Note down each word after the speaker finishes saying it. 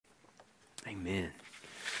Amen.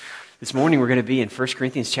 This morning we're going to be in 1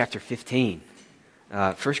 Corinthians chapter 15.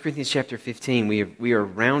 1 Corinthians chapter 15, we are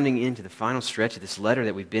rounding into the final stretch of this letter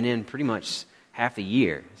that we've been in pretty much half a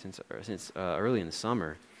year, since early in the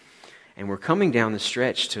summer. And we're coming down the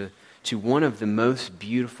stretch to one of the most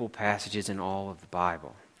beautiful passages in all of the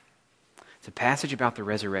Bible. It's a passage about the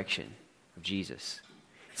resurrection of Jesus.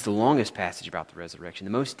 It's the longest passage about the resurrection,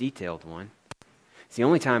 the most detailed one. It's the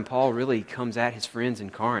only time Paul really comes at his friends in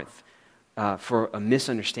Corinth for a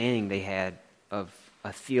misunderstanding they had of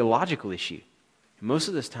a theological issue. Most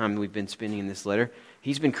of this time we've been spending in this letter,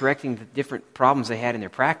 he's been correcting the different problems they had in their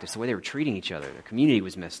practice, the way they were treating each other. Their community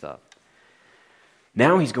was messed up.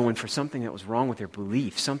 Now he's going for something that was wrong with their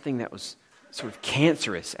belief, something that was sort of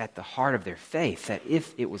cancerous at the heart of their faith, that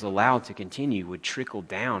if it was allowed to continue, would trickle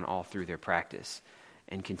down all through their practice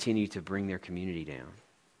and continue to bring their community down.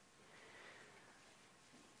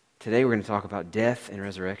 Today we're going to talk about death and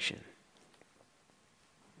resurrection.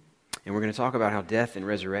 And we're going to talk about how death and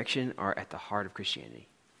resurrection are at the heart of Christianity.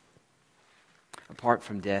 Apart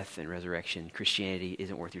from death and resurrection, Christianity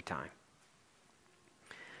isn't worth your time.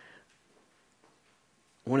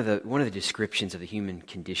 One of the descriptions of the human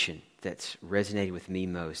condition that's resonated with me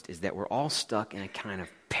most is that we're all stuck in a kind of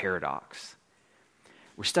paradox.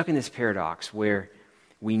 We're stuck in this paradox where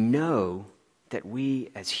we know that we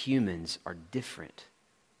as humans are different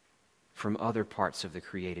from other parts of the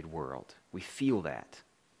created world. We feel that.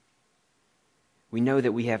 We know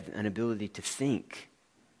that we have an ability to think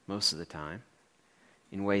most of the time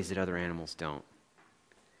in ways that other animals don't.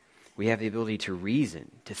 We have the ability to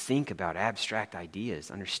reason, to think about abstract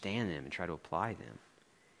ideas, understand them, and try to apply them.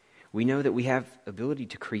 We know that we have ability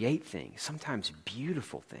to create things, sometimes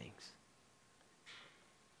beautiful things.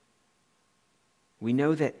 We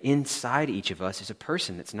know that inside each of us is a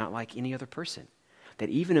person that's not like any other person. That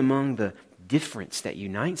even among the difference that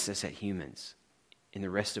unites us as humans in the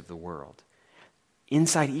rest of the world,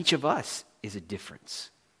 inside each of us is a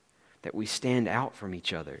difference, that we stand out from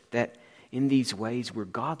each other, that in these ways we're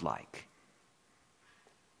godlike.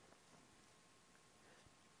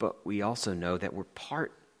 But we also know that we're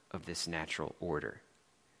part of this natural order.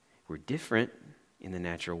 We're different in the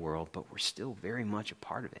natural world, but we're still very much a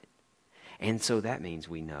part of it. And so that means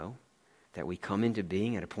we know that we come into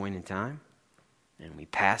being at a point in time, and we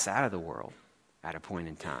pass out of the world at a point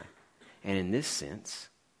in time. And in this sense,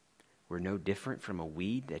 we're no different from a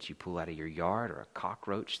weed that you pull out of your yard or a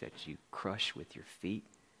cockroach that you crush with your feet.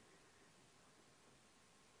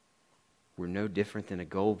 We're no different than a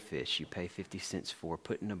goldfish you pay 50 cents for,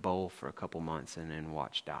 put in a bowl for a couple months, and then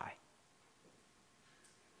watch die.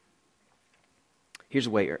 Here's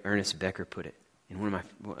the way Ernest Becker put it in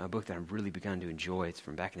a book that I've really begun to enjoy. It's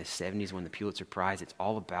from back in the 70s, won the Pulitzer Prize. It's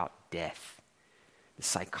all about death. The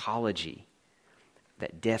psychology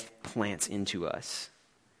that death plants into us.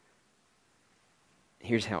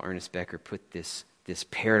 Here's how Ernest Becker put this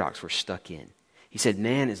paradox we're stuck in. He said,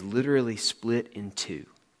 man is literally split in two.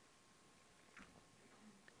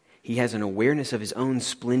 He has an awareness of his own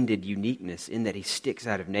splendid uniqueness in that he sticks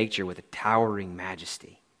out of nature with a towering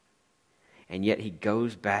majesty. And yet he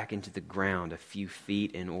goes back into the ground a few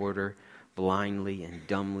feet in order blindly and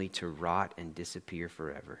dumbly to rot and disappear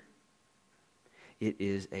forever. It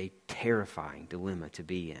is a terrifying dilemma to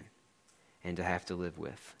be in and to have to live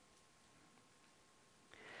with.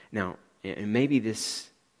 Now, and maybe this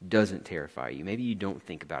doesn't terrify you. Maybe you don't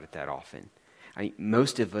think about it that often.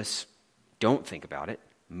 Most of us don't think about it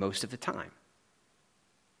most of the time.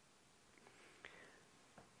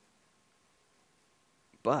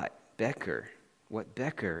 But what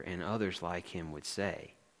Becker and others like him would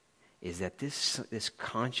say is that this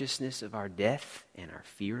consciousness of our death and our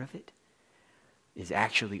fear of it is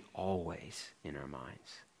actually always in our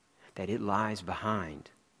minds. That it lies behind,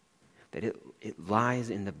 that it lies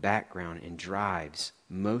in the background and drives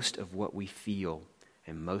most of what we feel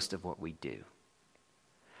and most of what we do.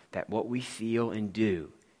 That what we feel and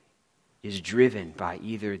do is driven by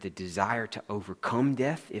either the desire to overcome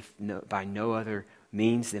death, by no other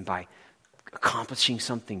means than by accomplishing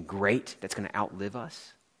something great that's going to outlive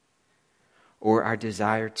us, or our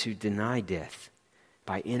desire to deny death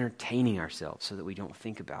by entertaining ourselves so that we don't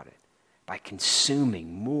think about it, by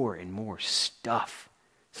consuming more and more stuff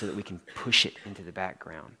so that we can push it into the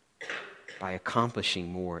background, by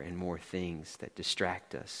accomplishing more and more things that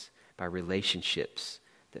distract us, by relationships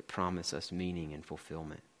that promise us meaning and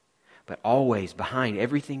fulfillment. But always behind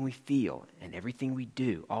everything we feel and everything we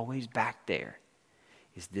do, always back there,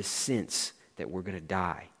 is this sense that we're going to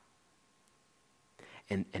die.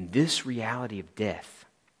 And this reality of death,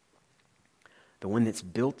 the one that's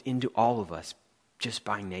built into all of us just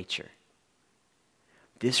by nature,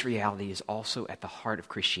 this reality is also at the heart of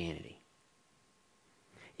Christianity.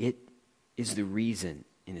 It is the reason,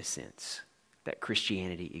 in a sense, that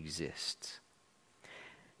Christianity exists.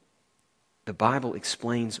 The Bible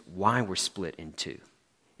explains why we're split in two.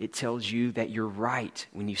 It tells you that you're right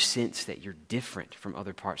when you sense that you're different from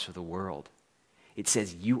other parts of the world. It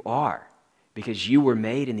says you are, because you were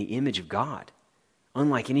made in the image of God.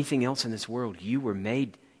 Unlike anything else in this world, you were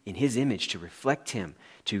made in His image to reflect Him,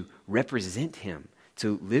 to represent Him,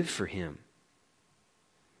 to live for Him.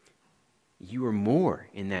 You are more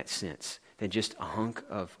in that sense than just a hunk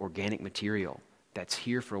of organic material that's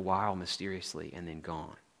here for a while mysteriously and then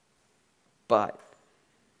gone. But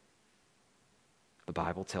the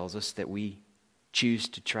Bible tells us that we choose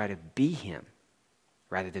to try to be Him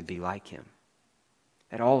rather than be like Him.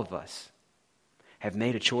 That all of us have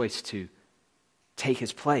made a choice to take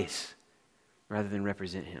His place rather than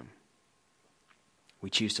represent Him. We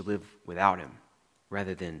choose to live without Him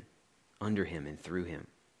rather than under Him and through Him.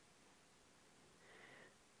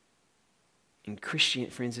 In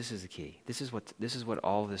Christianity, friends, this is the key. This is what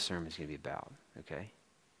all of this sermon is going to be about, okay?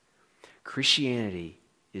 Christianity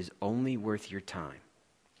is only worth your time.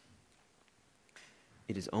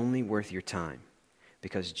 It is only worth your time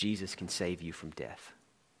because Jesus can save you from death.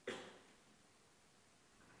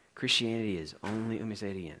 Christianity is only, let me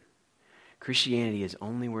say it again. Christianity is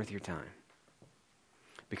only worth your time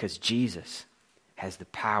because Jesus has the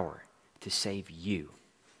power to save you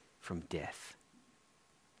from death.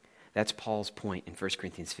 That's Paul's point in 1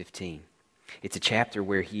 Corinthians 15. It's a chapter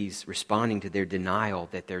where he's responding to their denial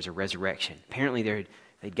that there's a resurrection. Apparently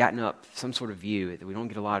they'd gotten up some sort of view. We don't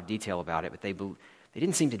get a lot of detail about it, but they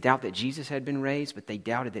didn't seem to doubt that Jesus had been raised, but they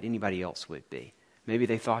doubted that anybody else would be. Maybe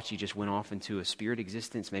they thought you just went off into a spirit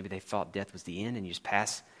existence. Maybe they thought death was the end and you just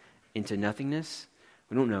pass into nothingness.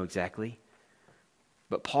 We don't know exactly.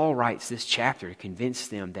 But Paul writes this chapter to convince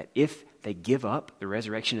them that if they give up the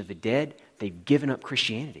resurrection of the dead, they've given up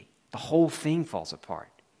Christianity. The whole thing falls apart.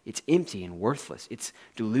 It's empty and worthless. It's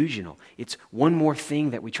delusional. It's one more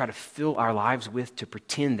thing that we try to fill our lives with to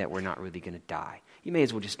pretend that we're not really going to die. You may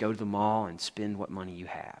as well just go to the mall and spend what money you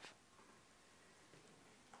have.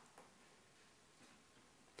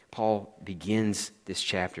 Paul begins this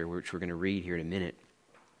chapter, which we're going to read here in a minute,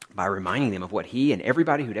 by reminding them of what he and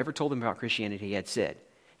everybody who'd ever told them about Christianity had said.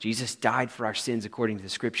 Jesus died for our sins according to the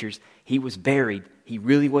Scriptures. He was buried. He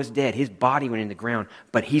really was dead. His body went in the ground,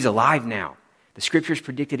 but He's alive now. The Scriptures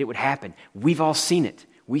predicted it would happen. We've all seen it.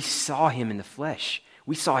 We saw Him in the flesh.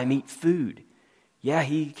 We saw Him eat food. Yeah,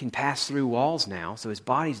 He can pass through walls now, so His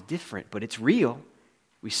body's different, but it's real.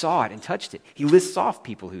 We saw it and touched it. He lists off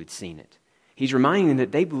people who had seen it. He's reminding them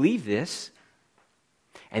that they believe this,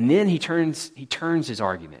 and then he turns his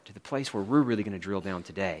argument to the place where we're really going to drill down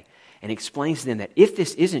today and explains to them that if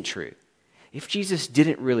this isn't true, if Jesus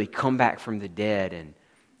didn't really come back from the dead and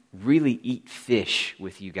really eat fish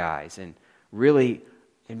with you guys and really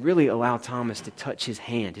allow Thomas to touch his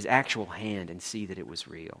hand, his actual hand, and see that it was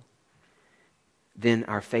real, then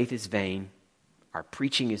our faith is vain, our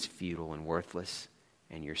preaching is futile and worthless,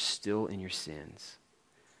 and you're still in your sins.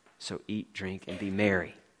 So eat, drink, and be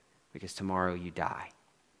merry, because tomorrow you die.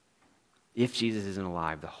 If Jesus isn't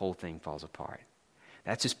alive, the whole thing falls apart.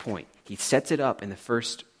 That's his point. He sets it up in the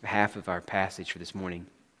first half of our passage for this morning,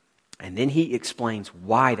 and then he explains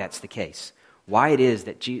why that's the case, why it is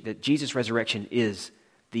that Jesus' resurrection is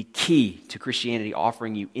the key to Christianity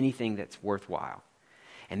offering you anything that's worthwhile.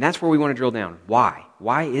 And that's where we want to drill down. Why?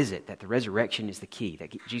 Why is it that the resurrection is the key?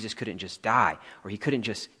 That Jesus couldn't just die, or He couldn't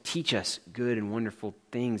just teach us good and wonderful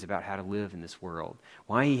things about how to live in this world?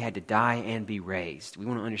 Why He had to die and be raised? We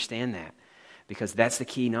want to understand that, because that's the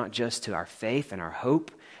key not just to our faith and our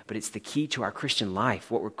hope, but it's the key to our Christian life,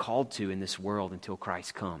 what we're called to in this world until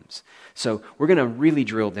Christ comes. So we're going to really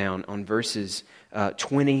drill down on verses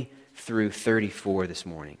 20 through 34 this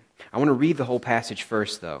morning. I want to read the whole passage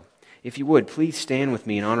first, though. If you would, please stand with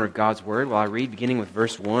me in honor of God's Word while I read, beginning with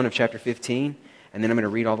verse 1 of chapter 15, and then I'm going to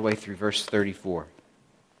read all the way through verse 34.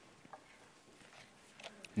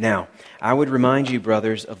 Now, I would remind you,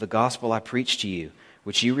 brothers, of the gospel I preached to you,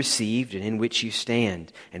 which you received and in which you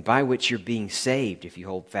stand, and by which you're being saved if you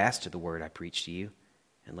hold fast to the word I preached to you,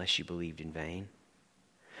 unless you believed in vain.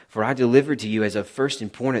 For I delivered to you as of first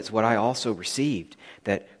importance what I also received,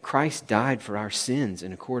 that Christ died for our sins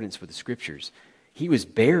in accordance with the Scriptures. He was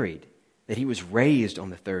buried, that He was raised on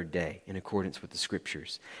the third day in accordance with the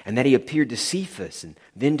Scriptures, and that He appeared to Cephas and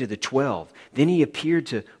then to the 12. Then He appeared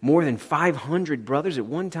to more than 500 brothers at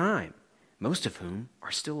one time, most of whom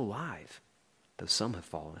are still alive, though some have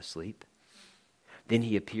fallen asleep. Then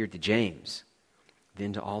He appeared to James,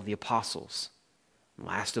 then to all the apostles. And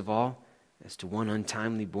last of all, As to one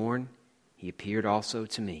untimely born, he appeared also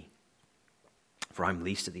to me. For I'm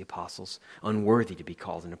least of the apostles, unworthy to be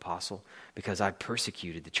called an apostle, because I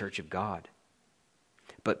persecuted the church of God.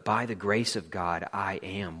 But by the grace of God, I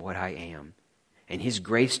am what I am. And his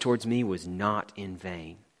grace towards me was not in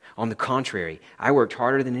vain. On the contrary, I worked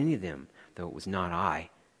harder than any of them, though it was not I,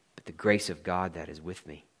 but the grace of God that is with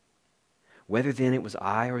me. Whether then it was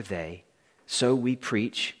I or they, so we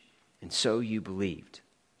preach, and so you believed.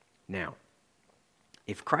 Now,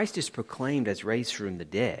 if Christ is proclaimed as raised from the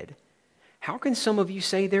dead, how can some of you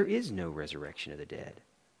say there is no resurrection of the dead?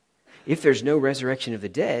 If there's no resurrection of the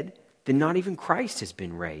dead, then not even Christ has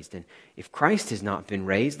been raised. And if Christ has not been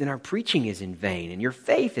raised, then our preaching is in vain, and your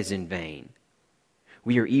faith is in vain.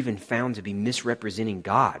 We are even found to be misrepresenting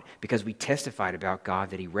God, because we testified about God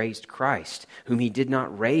that he raised Christ, whom he did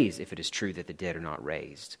not raise, if it is true that the dead are not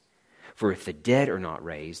raised. For if the dead are not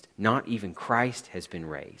raised, not even Christ has been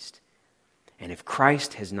raised. And if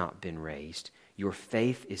Christ has not been raised, your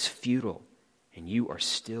faith is futile, and you are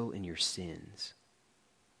still in your sins.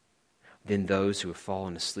 Then those who have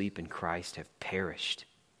fallen asleep in Christ have perished.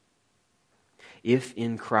 If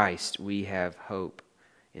in Christ we have hope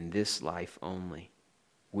in this life only,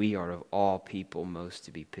 we are of all people most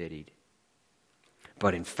to be pitied.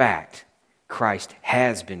 But in fact, Christ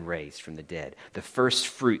has been raised from the dead, the first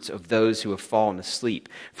fruits of those who have fallen asleep.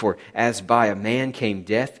 For as by a man came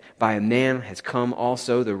death, by a man has come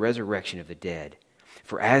also the resurrection of the dead.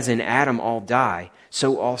 For as in Adam all die,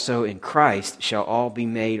 so also in Christ shall all be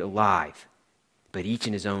made alive, but each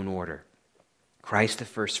in his own order. Christ the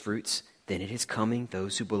first fruits, then at his coming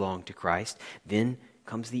those who belong to Christ. Then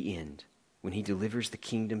comes the end, when he delivers the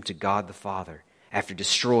kingdom to God the Father, after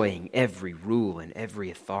destroying every rule and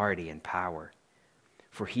every authority and power.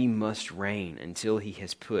 For he must reign until he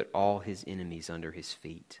has put all his enemies under his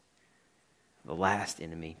feet. The last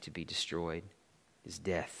enemy to be destroyed is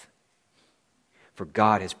death. For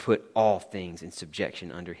God has put all things in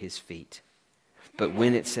subjection under his feet. But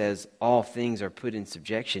when it says all things are put in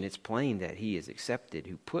subjection, it's plain that he is accepted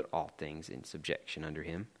who put all things in subjection under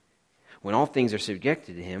him. When all things are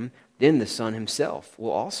subjected to him, then the Son himself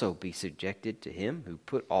will also be subjected to him who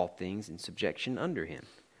put all things in subjection under him,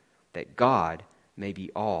 that God may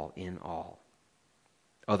be all in all.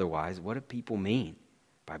 Otherwise, what do people mean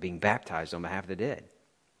by being baptized on behalf of the dead?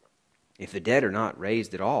 If the dead are not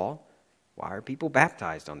raised at all, why are people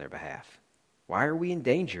baptized on their behalf? Why are we in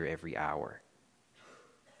danger every hour?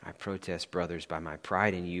 I protest, brothers, by my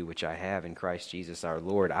pride in you, which I have in Christ Jesus our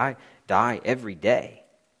Lord. I die every day.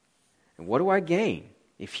 And what do I gain?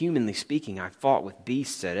 If humanly speaking, I fought with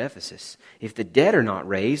beasts at Ephesus. If the dead are not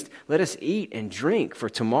raised, let us eat and drink, for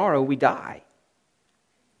tomorrow we die.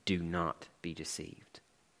 Do not be deceived.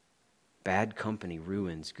 Bad company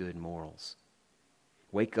ruins good morals.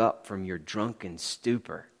 Wake up from your drunken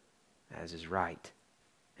stupor, as is right,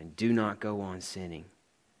 and do not go on sinning,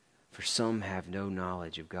 for some have no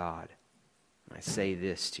knowledge of God. I say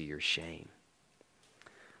this to your shame.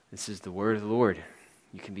 This is the word of the Lord.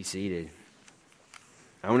 You can be seated.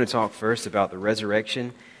 I want to talk first about the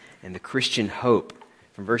resurrection and the Christian hope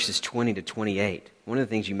from verses 20 to 28. One of the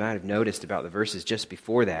things you might have noticed about the verses just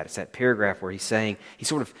before that, it's that paragraph where he's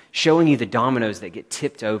sort of showing you the dominoes that get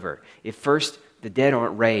tipped over. If first the dead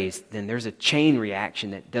aren't raised, then there's a chain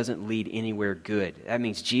reaction that doesn't lead anywhere good. That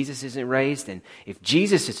means Jesus isn't raised, and if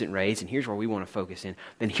Jesus isn't raised, and here's where we want to focus in,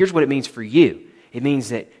 then here's what it means for you. It means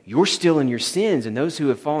that you're still in your sins, and those who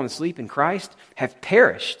have fallen asleep in Christ have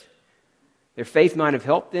perished. Their faith might have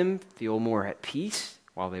helped them feel more at peace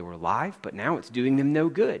while they were alive, but now it's doing them no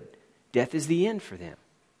good. Death is the end for them.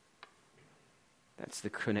 That's the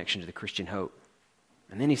connection to the Christian hope.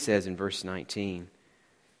 And then he says in verse 19,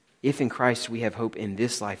 if in Christ we have hope in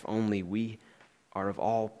this life only, we are of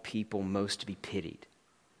all people most to be pitied.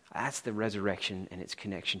 That's the resurrection and its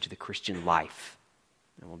connection to the Christian life.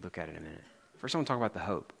 And we'll look at it in a minute. First, I want to talk about the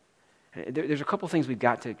hope. There's a couple things we've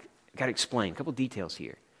got to explain, a couple details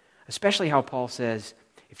here. Especially how Paul says,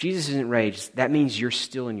 if Jesus isn't raised, that means you're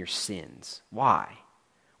still in your sins. Why?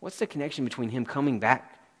 What's the connection between him coming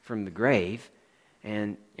back from the grave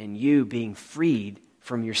and you being freed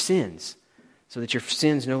from your sins so that your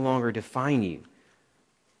sins no longer define you?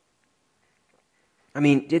 I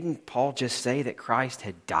mean, didn't Paul just say that Christ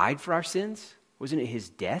had died for our sins? Wasn't it his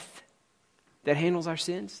death that handles our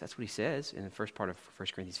sins? That's what he says in the first part of 1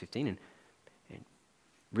 Corinthians 15. And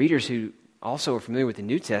readers who also are familiar with the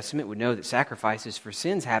New Testament would know that sacrifices for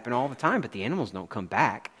sins happen all the time, but the animals don't come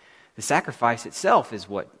back. The sacrifice itself is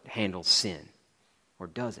what handles sin, or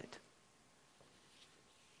does it?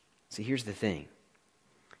 See, here's the thing.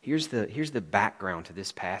 Here's the background to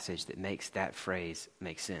this passage that makes that phrase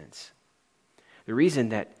make sense. The reason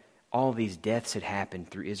that all these deaths had happened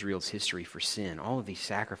through Israel's history for sin, all of these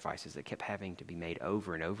sacrifices that kept having to be made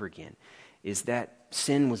over and over again, is that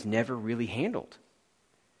sin was never really handled.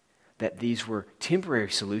 That these were temporary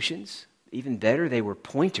solutions. Even better, they were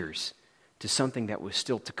pointers to something that was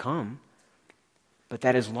still to come. But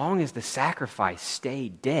that as long as the sacrifice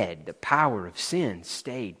stayed dead, the power of sin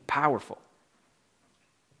stayed powerful.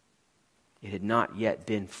 It had not yet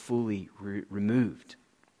been fully removed.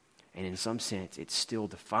 And in some sense, it still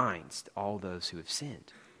defines all those who have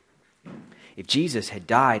sinned. If Jesus had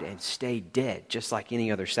died and stayed dead, just like any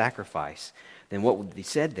other sacrifice, then what would be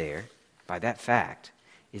said there, by that fact,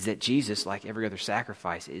 is that Jesus, like every other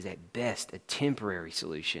sacrifice, is at best a temporary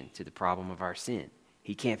solution to the problem of our sin.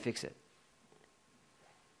 He can't fix it.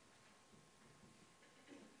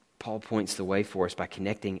 Paul points the way for us by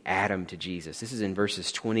connecting Adam to Jesus. This is in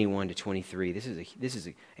verses 21 to 23. This is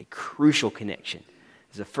a crucial connection.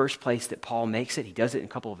 This is the first place that Paul makes it. He does it in a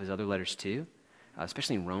couple of his other letters too,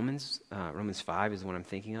 especially in Romans. Romans 5 is the one I'm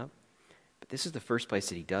thinking of. But this is the first place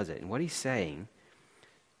that he does it. And what he's saying,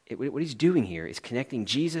 what he's doing here is connecting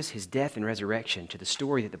Jesus, his death and resurrection, to the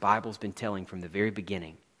story that the Bible's been telling from the very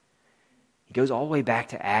beginning. He goes all the way back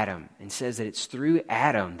to Adam and says that it's through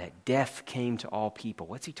Adam that death came to all people.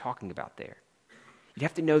 What's he talking about there? You'd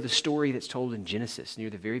have to know the story that's told in Genesis, near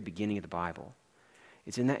the very beginning of the Bible.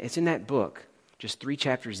 It's in that book, just 3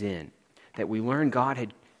 chapters in, that we learn God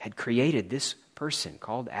had created this person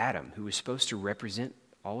called Adam, who was supposed to represent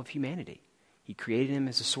all of humanity. He created him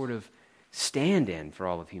as a sort of stand-in for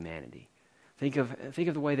all of humanity. Think of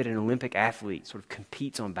the way that an Olympic athlete sort of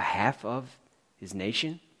competes on behalf of his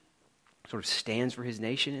nation, sort of stands for his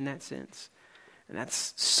nation in that sense. And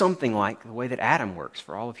that's something like the way that Adam works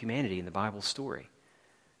for all of humanity in the Bible story.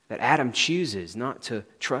 That Adam chooses not to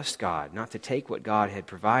trust God, not to take what God had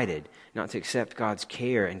provided, not to accept God's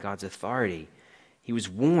care and God's authority. He was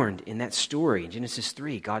warned in that story in Genesis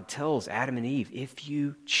 3. God tells Adam and Eve, if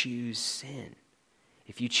you choose sin,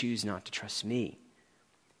 if you choose not to trust me,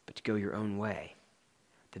 but to go your own way,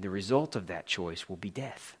 then the result of that choice will be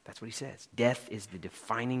death. That's what he says. Death is the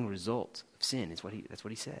defining result of sin, that's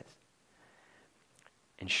what he says.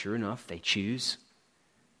 And sure enough, they choose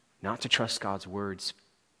not to trust God's words,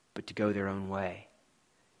 but to go their own way.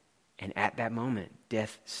 And at that moment,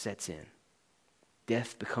 death sets in.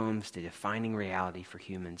 Death becomes the defining reality for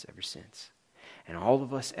humans ever since. And all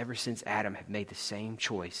of us ever since Adam have made the same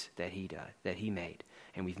choice that he made.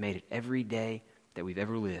 And we've made it every day that we've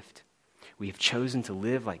ever lived. We have chosen to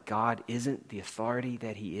live like God isn't the authority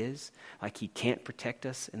that he is, like he can't protect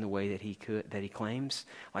us in the way that he claims,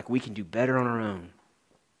 like we can do better on our own.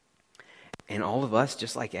 And all of us,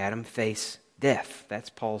 just like Adam, face death. That's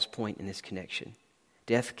Paul's point in this connection.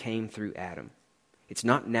 Death came through Adam. It's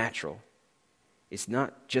not natural. It's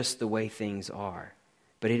not just the way things are,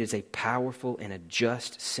 but it is a powerful and a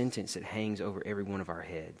just sentence that hangs over every one of our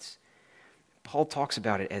heads. Paul talks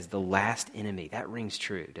about it as the last enemy. That rings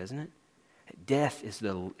true, doesn't it? Death is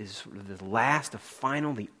the last, the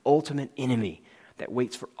final, the ultimate enemy that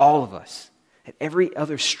waits for all of us. That every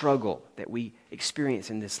other struggle that we experience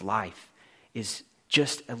in this life is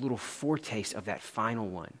just a little foretaste of that final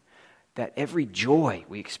one. That every joy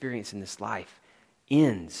we experience in this life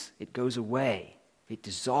ends, it goes away, it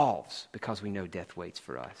dissolves because we know death waits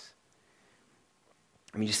for us.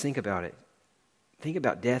 I mean, just think about it. Think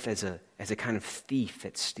about death as a kind of thief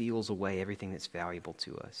that steals away everything that's valuable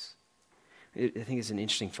to us. I think it's an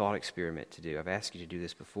interesting thought experiment to do. I've asked you to do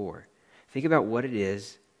this before. Think about what it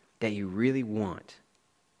is that you really want.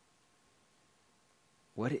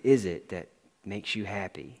 What is it that makes you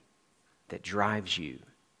happy, that drives you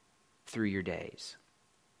through your days?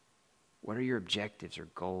 What are your objectives or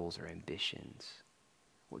goals or ambitions?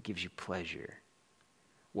 What gives you pleasure?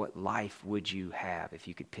 What life would you have if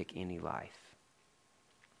you could pick any life?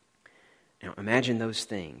 Now imagine those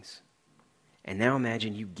things. And now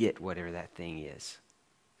imagine you get whatever that thing is.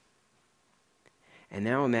 And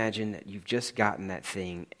now imagine that you've just gotten that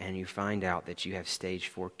thing and you find out that you have stage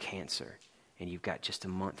 4 cancer and you've got just a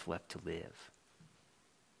month left to live.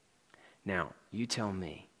 Now, you tell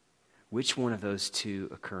me, which one of those two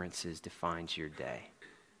occurrences defines your day?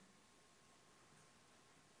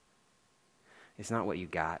 It's not what you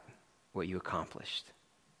got, what you accomplished,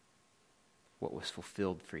 what was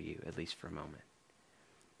fulfilled for you, at least for a moment.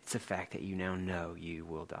 It's the fact that you now know you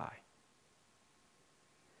will die.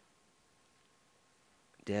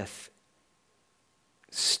 Death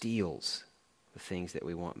steals the things that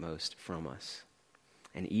we want most from us.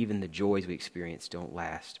 And even the joys we experience don't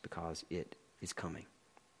last because it is coming.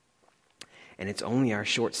 And it's only our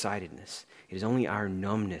short-sightedness. It is only our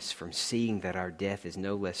numbness from seeing that our death is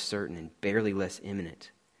no less certain and barely less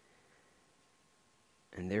imminent.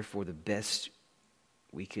 And therefore the best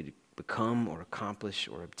we could become or accomplish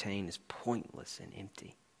or obtain is pointless and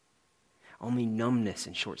empty. Only numbness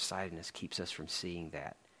and short-sightedness keeps us from seeing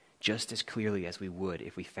that just as clearly as we would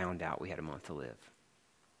if we found out we had a month to live.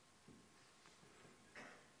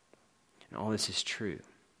 And all this is true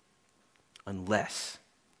unless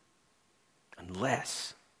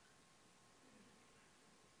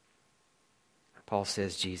Paul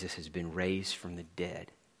says Jesus has been raised from the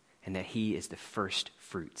dead and that he is the first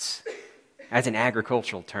fruits. That's an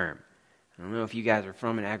agricultural term. I don't know if you guys are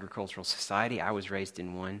from an agricultural society. I was raised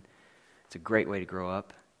in one. It's a great way to grow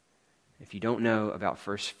up. If you don't know about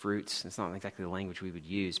first fruits, it's not exactly the language we would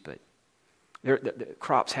use, but the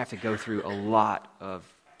crops have to go through a lot of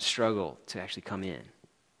struggle to actually come in.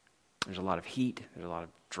 There's a lot of heat, there's a lot of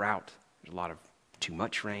drought, there's a lot of too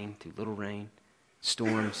much rain, too little rain,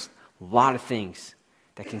 storms, a lot of things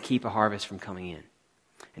that can keep a harvest from coming in.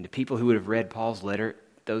 And to people who would have read Paul's letter,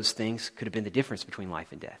 those things could have been the difference between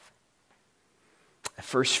life and death. The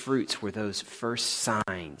first fruits were those first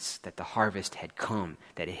signs that the harvest had come,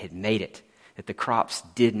 that it had made it, that the crops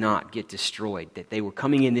did not get destroyed, that they were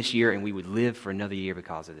coming in this year and we would live for another year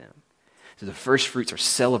because of them. So the first fruits are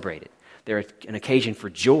celebrated. They're an occasion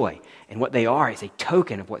for joy. And what they are is a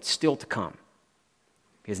token of what's still to come.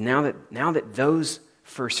 Because now that those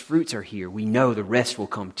first fruits are here, we know the rest will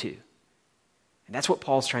come too. And that's what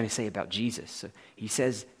Paul's trying to say about Jesus. So he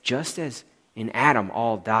says, just as in Adam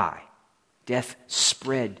all die, death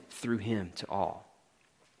spread through him to all.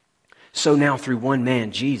 So now through one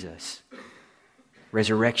man, Jesus,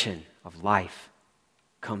 resurrection of life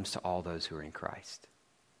comes to all those who are in Christ.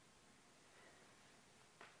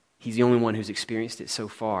 He's the only one who's experienced it so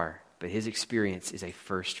far, but his experience is a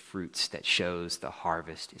first fruits that shows the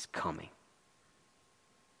harvest is coming.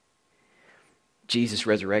 Jesus'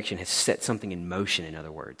 resurrection has set something in motion, in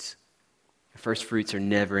other words. The first fruits are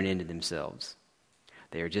never an end in themselves.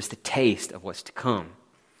 They are just a taste of what's to come.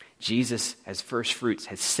 Jesus, as first fruits,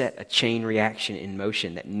 has set a chain reaction in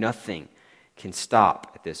motion that nothing can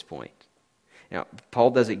stop at this point. Now,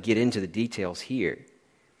 Paul doesn't get into the details here,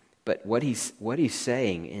 but what he's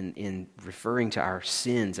saying in referring to our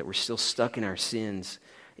sins, that we're still stuck in our sins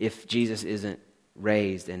if Jesus isn't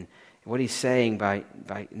raised, and what he's saying by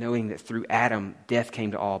knowing that through Adam, death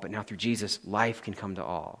came to all, but now through Jesus, life can come to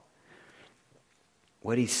all.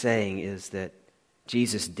 What he's saying is that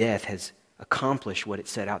Jesus' death has accomplished what it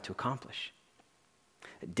set out to accomplish.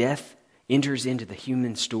 Death enters into the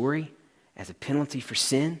human story as a penalty for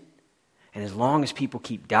sin, and as long as people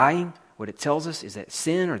keep dying, what it tells us is that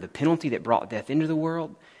sin, or the penalty that brought death into the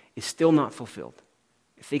world, is still not fulfilled.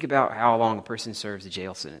 Think about how long a person serves a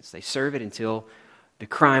jail sentence. They serve it until the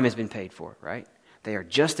crime has been paid for, right? They are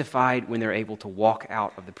justified when they're able to walk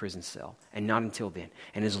out of the prison cell, and not until then.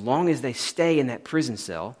 And as long as they stay in that prison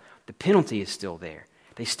cell, the penalty is still there.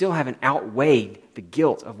 They still haven't outweighed the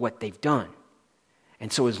guilt of what they've done.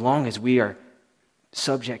 And so as long as we are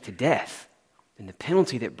subject to death, then the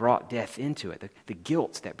penalty that brought death into it, the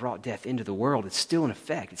guilt that brought death into the world, is still in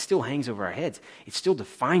effect. It still hangs over our heads. It still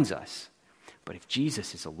defines us. But if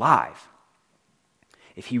Jesus is alive,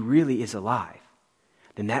 if he really is alive,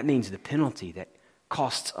 then that means the penalty that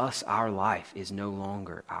costs us our life is no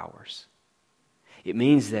longer ours. It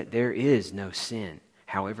means that there is no sin,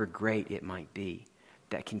 however great it might be,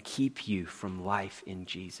 that can keep you from life in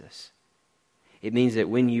Jesus. It means that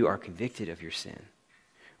when you are convicted of your sin,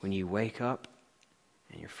 when you wake up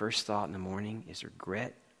and your first thought in the morning is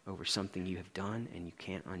regret over something you have done and you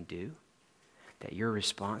can't undo, that your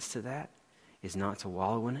response to that is not to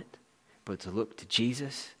wallow in it, but to look to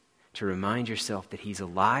Jesus, to remind yourself that he's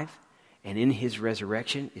alive, and in his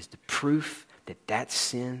resurrection is the proof that that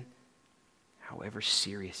sin, however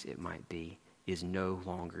serious it might be, is no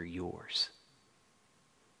longer yours.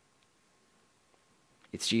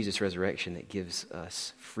 It's Jesus' resurrection that gives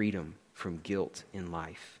us freedom from guilt in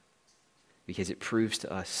life, because it proves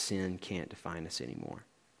to us sin can't define us anymore.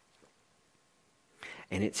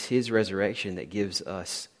 And it's his resurrection that gives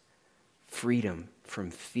us freedom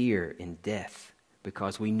from fear in death,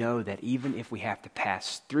 because we know that even if we have to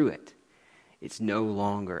pass through it, it's no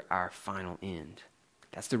longer our final end.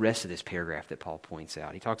 That's the rest of this paragraph that Paul points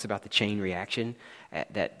out. He talks about the chain reaction,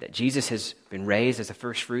 that Jesus has been raised as the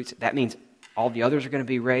first fruits. That means all the others are going to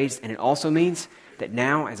be raised, and it also means that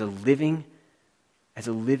now as a living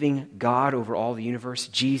God over all the universe,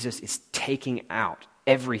 Jesus is taking out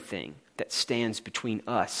everything that stands between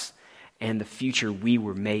us and the future we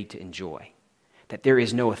were made to enjoy. that there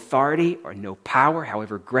is no authority or no power,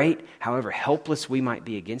 however great, however helpless we might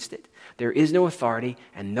be against it. There is no authority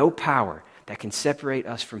and no power that can separate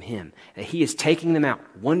us from him, that he is taking them out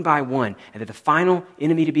one by one, and that the final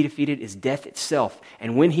enemy to be defeated is death itself.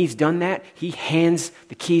 And when he's done that, he hands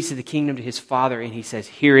the keys to the kingdom to his Father, and he says,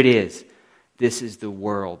 here it is. This is the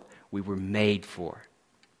world we were made for.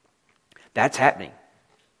 That's happening,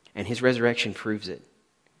 and his resurrection proves it.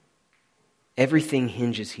 Everything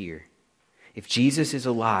hinges here. If Jesus is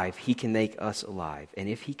alive, he can make us alive. And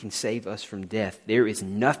if he can save us from death, there is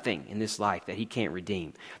nothing in this life that he can't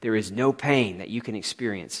redeem. There is no pain that you can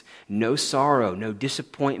experience, no sorrow, no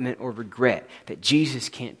disappointment or regret that Jesus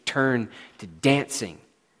can't turn to dancing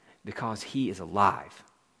because he is alive.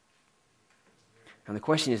 And the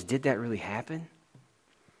question is, did that really happen?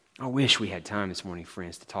 I wish we had time this morning,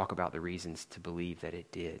 friends, to talk about the reasons to believe that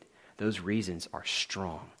it did. Those reasons are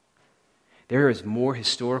strong. There is more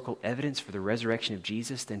historical evidence for the resurrection of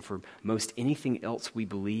Jesus than for most anything else we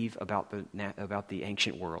believe about the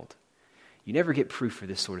ancient world. You never get proof for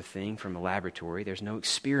this sort of thing from a laboratory. There's no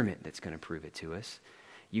experiment that's going to prove it to us.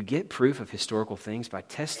 You get proof of historical things by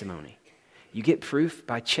testimony. You get proof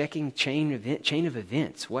by checking chain of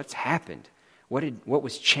events. What's happened? What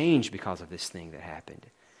was changed because of this thing that happened?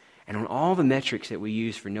 And on all the metrics that we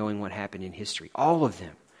use for knowing what happened in history, all of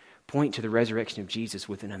them point to the resurrection of Jesus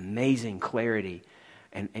with an amazing clarity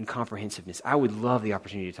and comprehensiveness. I would love the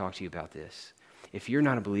opportunity to talk to you about this. If you're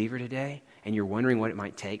not a believer today and you're wondering what it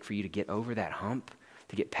might take for you to get over that hump,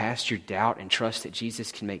 to get past your doubt and trust that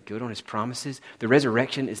Jesus can make good on his promises, the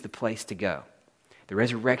resurrection is the place to go. The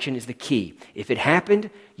resurrection is the key. If it happened,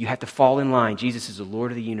 you have to fall in line. Jesus is the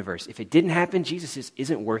Lord of the universe. If it didn't happen, Jesus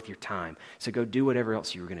isn't worth your time. So go do whatever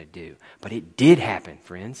else you were going to do. But it did happen,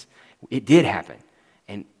 friends. It did happen.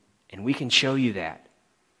 And we can show you that.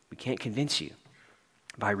 We can't convince you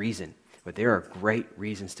by reason, but there are great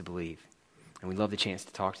reasons to believe. And we'd love the chance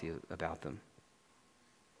to talk to you about them.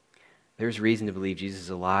 There's reason to believe Jesus is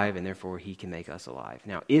alive, and therefore he can make us alive.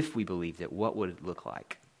 Now, if we believed it, what would it look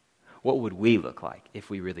like? What would we look like if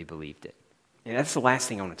we really believed it? And that's the last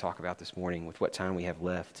thing I want to talk about this morning with what time we have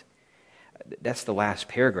left. That's the last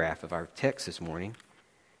paragraph of our text this morning.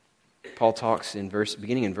 Paul talks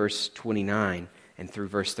beginning in verse 29 and through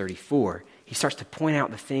verse 34, he starts to point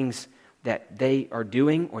out the things that they are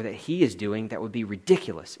doing or that he is doing that would be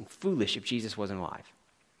ridiculous and foolish if Jesus wasn't alive.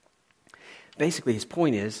 Basically, his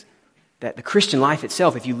point is that the Christian life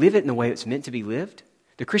itself, if you live it in the way it's meant to be lived,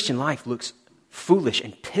 the Christian life looks foolish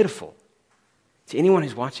and pitiful to anyone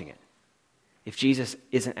who's watching it if Jesus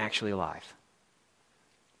isn't actually alive.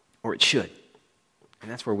 Or it should.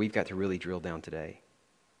 And that's where we've got to really drill down today.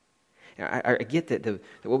 Now, I get that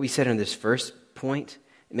what we said in this first point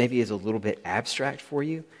maybe is a little bit abstract for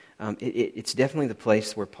you. It's definitely the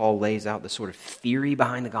place where Paul lays out the sort of theory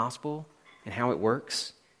behind the gospel and how it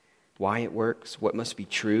works, why it works, what must be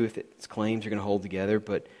true if its claims are going to hold together.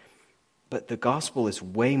 But the gospel is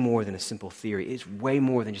way more than a simple theory. It's way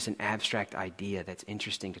more than just an abstract idea that's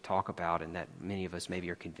interesting to talk about and that many of us maybe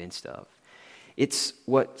are convinced of. It's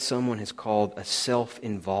what someone has called a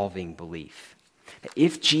self-involving belief.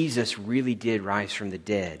 If Jesus really did rise from the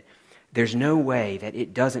dead, there's no way that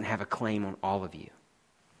it doesn't have a claim on all of you.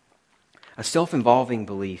 A self-involving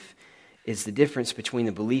belief is the difference between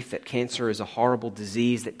the belief that cancer is a horrible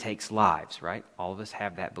disease that takes lives, right? All of us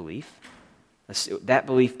have that belief. That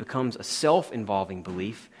belief becomes a self-involving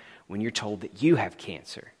belief when you're told that you have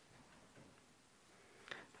cancer.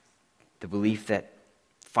 The belief that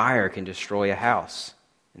fire can destroy a house,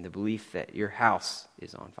 and the belief that your house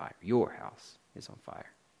is on fire. Your house is on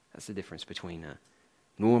fire. That's the difference between a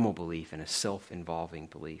normal belief and a self-involving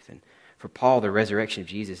belief. And for Paul, the resurrection of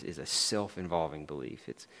Jesus is a self-involving belief.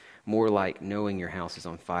 It's more like knowing your house is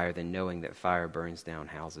on fire than knowing that fire burns down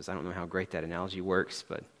houses. I don't know how great that analogy works,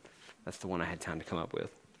 but that's the one I had time to come up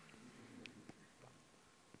with.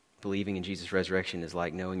 Believing in Jesus' resurrection is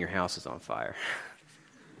like knowing your house is on fire.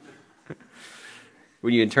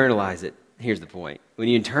 When you internalize it, here's the point. When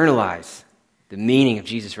you internalize the meaning of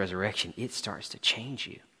Jesus' resurrection, it starts to change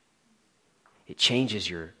you. It changes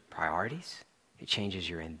your priorities. It changes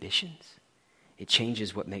your ambitions. It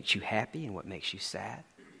changes what makes you happy and what makes you sad.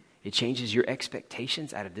 It changes your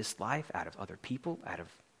expectations out of this life, out of other people, out of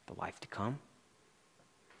the life to come.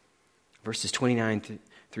 Verses 29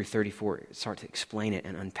 through 34 start to explain it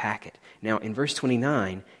and unpack it. Now, in verse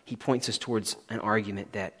 29, he points us towards an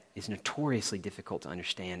argument that is notoriously difficult to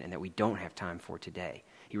understand and that we don't have time for today.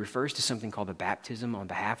 He refers to something called the baptism on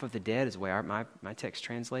behalf of the dead, is the way my text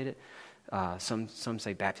translate it. Some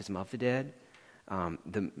say baptism of the dead.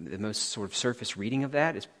 The most sort of surface reading of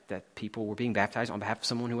that is that people were being baptized on behalf of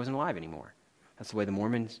someone who wasn't alive anymore. That's the way the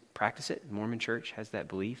Mormons practice it. The Mormon church has that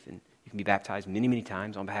belief, and you can be baptized many, many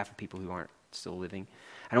times on behalf of people who aren't still living.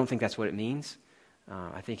 I don't think that's what it means.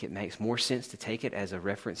 I think it makes more sense to take it as a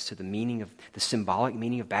reference to the symbolic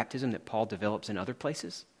meaning of baptism that Paul develops in other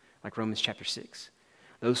places, like Romans chapter 6.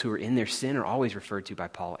 Those who are in their sin are always referred to by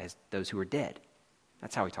Paul as those who are dead.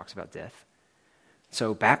 That's how he talks about death.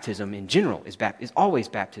 So baptism in general is always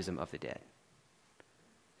baptism of the dead.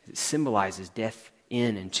 It symbolizes death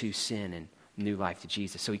in and to sin and new life to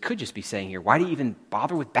Jesus. So he could just be saying here, why do you even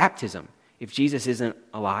bother with baptism if Jesus isn't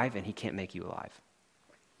alive and he can't make you alive?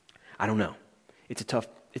 I don't know. It's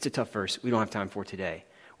a tough verse we don't have time for today.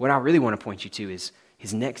 What I really want to point you to is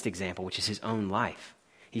his next example, which is his own life.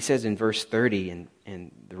 He says in verse 30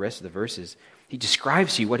 and the rest of the verses, he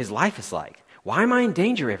describes to you what his life is like. Why am I in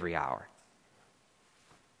danger every hour?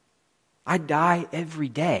 I die every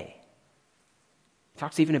day. He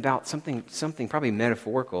talks even about something probably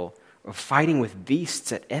metaphorical of fighting with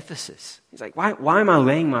beasts at Ephesus. He's like, why am I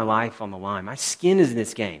laying my life on the line? My skin is in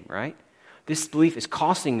this game, right? This belief is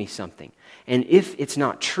costing me something. And if it's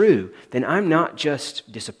not true, then I'm not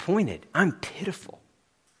just disappointed. I'm pitiful.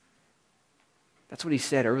 That's what he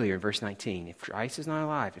said earlier in verse 19. If Christ is not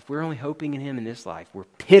alive, if we're only hoping in him in this life, we're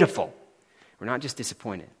pitiful. We're not just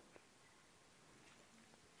disappointed.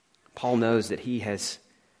 Paul knows that he has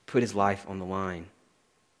put his life on the line,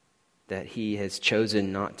 that he has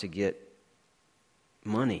chosen not to get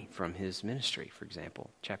money from his ministry, for example,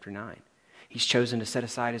 chapter 9. He's chosen to set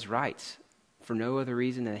aside his rights for no other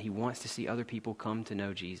reason than that he wants to see other people come to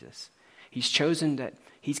know Jesus. He's chosen that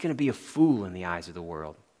he's going to be a fool in the eyes of the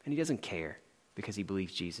world, and he doesn't care because he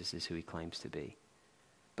believes Jesus is who he claims to be.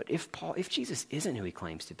 But if Jesus isn't who he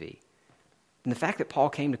claims to be, then the fact that Paul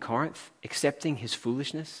came to Corinth accepting his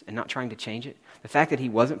foolishness and not trying to change it, the fact that he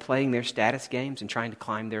wasn't playing their status games and trying to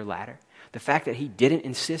climb their ladder, the fact that he didn't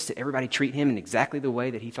insist that everybody treat him in exactly the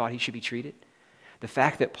way that he thought he should be treated, the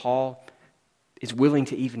fact that Paul is willing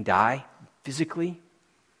to even die physically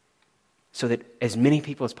so that as many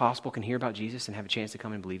people as possible can hear about Jesus and have a chance to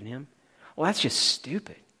come and believe in him, well, that's just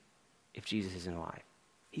stupid if Jesus isn't alive.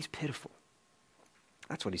 He's pitiful.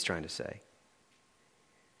 That's what he's trying to say.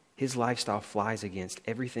 His lifestyle flies against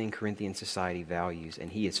everything Corinthian society values,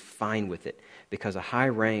 and he is fine with it because a high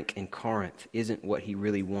rank in Corinth isn't what he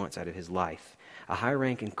really wants out of his life. A high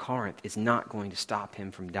rank in Corinth is not going to stop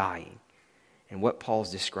him from dying. And what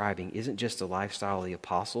Paul's describing isn't just the lifestyle of the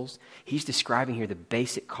apostles. He's describing here the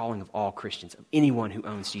basic calling of all Christians, of anyone who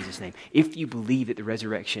owns Jesus' name. If you believe that the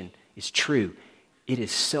resurrection is true, it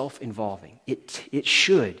is self-involving. It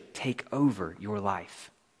should take over your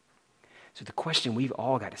life. So the question we've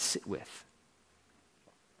all got to sit with,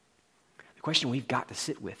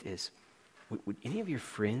 is, would any of your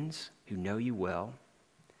friends who know you well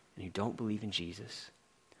and who don't believe in Jesus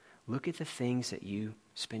look at the things that you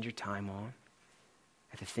spend your time on,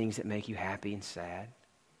 at the things that make you happy and sad,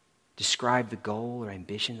 describe the goal or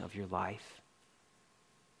ambition of your life,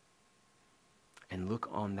 and look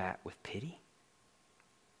on that with pity?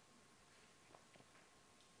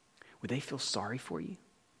 Would they feel sorry for you?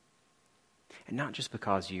 And not just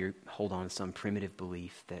because you hold on to some primitive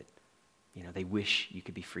belief that, they wish you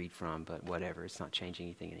could be freed from, but whatever, it's not changing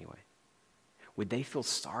anything anyway. Would they feel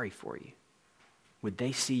sorry for you? Would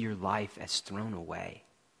they see your life as thrown away?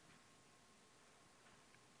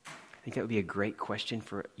 I think that would be a great question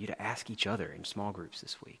for you to ask each other in small groups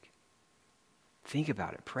this week. Think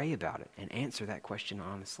about it, pray about it, and answer that question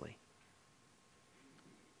honestly.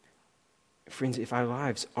 Friends, if our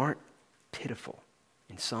lives aren't pitiful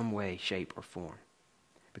in some way, shape, or form,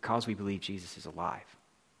 because we believe Jesus is alive,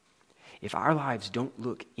 if our lives don't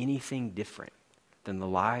look anything different than the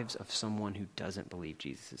lives of someone who doesn't believe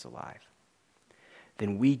Jesus is alive,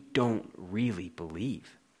 then we don't really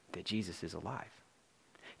believe that Jesus is alive.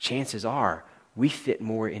 Chances are we fit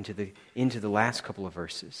more into the last couple of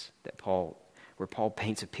verses where Paul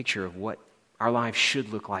paints a picture of what our lives should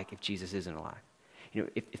look like if Jesus isn't alive.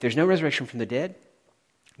 If there's no resurrection from the dead,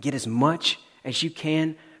 get as much as you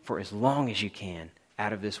can for as long as you can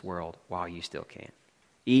out of this world while you still can.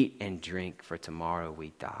 Eat and drink, for tomorrow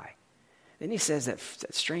we die. Then he says that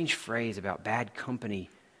strange phrase about bad company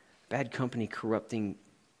corrupting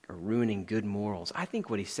or ruining good morals. I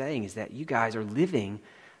think what he's saying is that you guys are living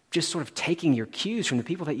just sort of taking your cues from the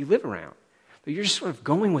people that you live around. You're just sort of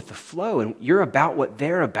going with the flow, and you're about what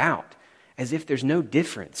they're about, as if there's no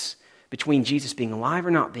difference between Jesus being alive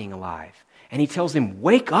or not being alive. And he tells them,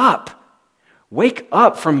 wake up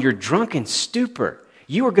from your drunken stupor.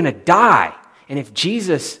 You are going to die. And if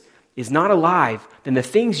Jesus is not alive, then the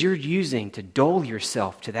things you're using to dull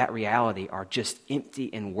yourself to that reality are just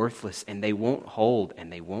empty and worthless, and they won't hold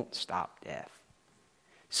and they won't stop death.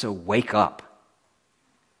 So wake up.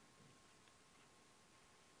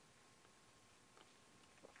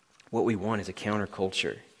 What we want is a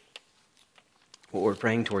counterculture. What we're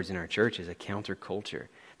praying towards in our church is a counterculture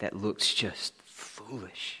that looks just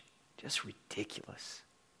foolish, just ridiculous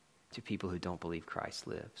to people who don't believe Christ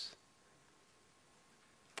lives.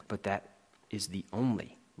 But that is the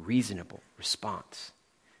only reasonable response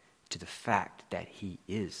to the fact that he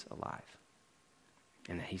is alive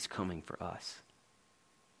and that he's coming for us.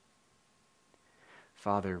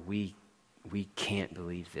 Father, we can't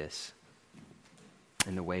believe this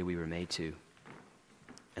in the way we were made to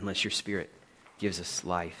unless your Spirit gives us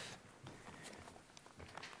life.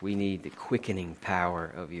 We need the quickening power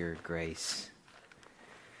of your grace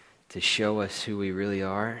to show us who we really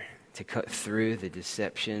are, to cut through the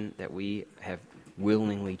deception that we have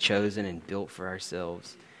willingly chosen and built for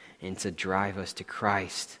ourselves, and to drive us to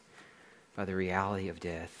Christ by the reality of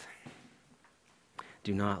death.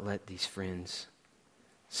 Do not let these friends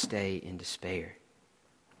stay in despair,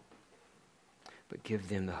 but give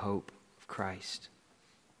them the hope of Christ,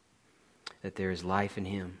 that there is life in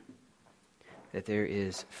him, that there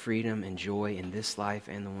is freedom and joy in this life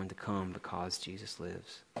and the one to come because Jesus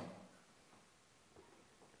lives.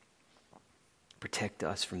 Protect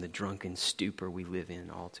us from the drunken stupor we live in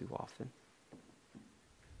all too often.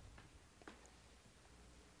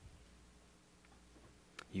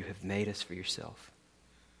 You have made us for yourself.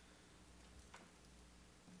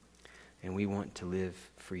 And we want to live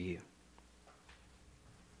for you.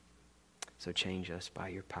 So change us by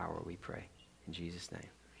your power, we pray. In Jesus' name,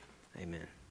 amen.